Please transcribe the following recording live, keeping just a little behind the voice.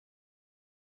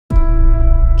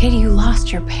Cady, you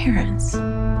lost your parents.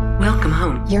 Welcome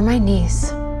home. You're my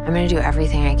niece. I'm gonna do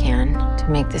everything I can to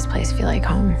make this place feel like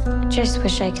home. I just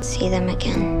wish I could see them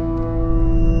again.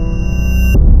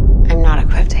 I'm not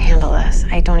equipped to handle this.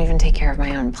 I don't even take care of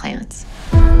my own plants.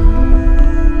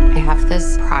 I have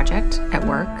this project at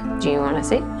work. Do you want to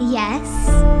see? Yes.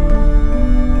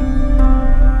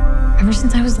 Ever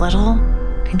since I was little,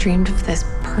 I dreamed of this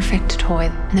perfect toy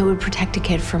that would protect a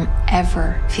kid from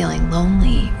ever feeling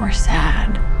lonely or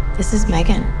sad. This is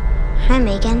M3GAN. Hi,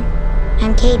 M3GAN.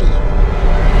 I'm Cady.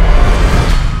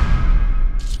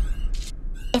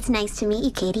 It's nice to meet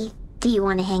you, Cady. Do you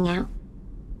want to hang out?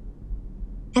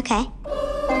 Okay.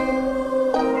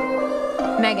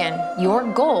 M3GAN, your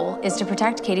goal is to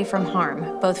protect Cady from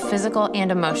harm, both physical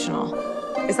and emotional.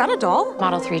 Is that a doll?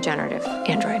 Model 3 generative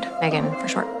android. M3GAN for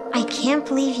short. I can't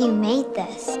believe you made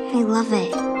this. I love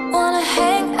it. Wanna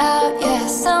hang out, yeah,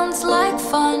 sounds like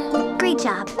fun. Great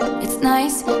job. It's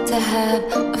nice to have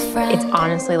a friend. It's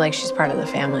honestly like she's part of the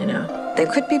family now. They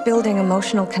could be building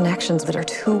emotional connections that are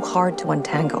too hard to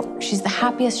untangle. She's the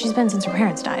happiest she's been since her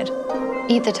parents died.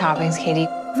 Eat the toppings, Cady.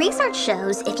 Research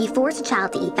shows if you force a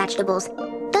child to eat vegetables,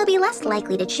 they'll be less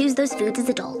likely to choose those foods as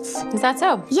adults. Is that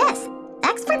so? Yes.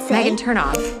 Experts say... M3GAN, turn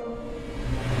off.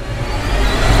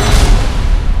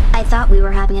 I thought we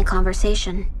were having a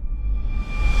conversation.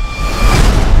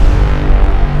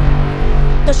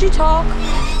 Does she talk?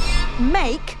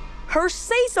 Make her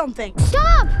say something.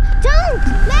 Stop! Don't!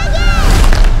 M3GAN!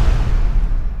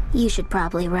 You should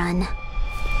probably run.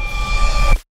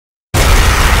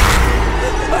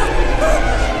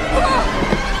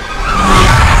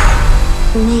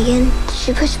 M3GAN, did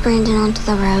you push Brandon onto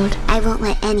the road? I won't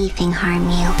let anything harm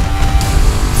you.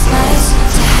 It's nice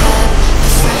to have a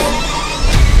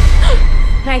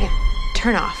friend. M3GAN,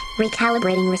 turn off.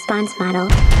 Recalibrating response model.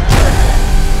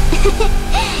 M3GAN!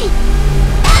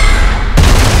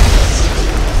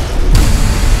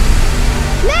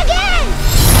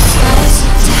 It's nice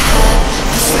to have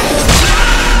a friend.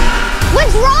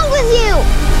 What's wrong with you?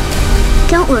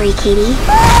 Don't worry, Cady.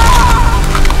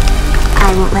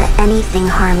 I won't let anything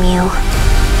harm you.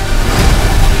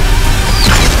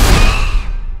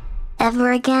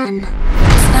 Ever again.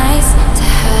 It's nice to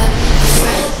have a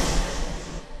friend.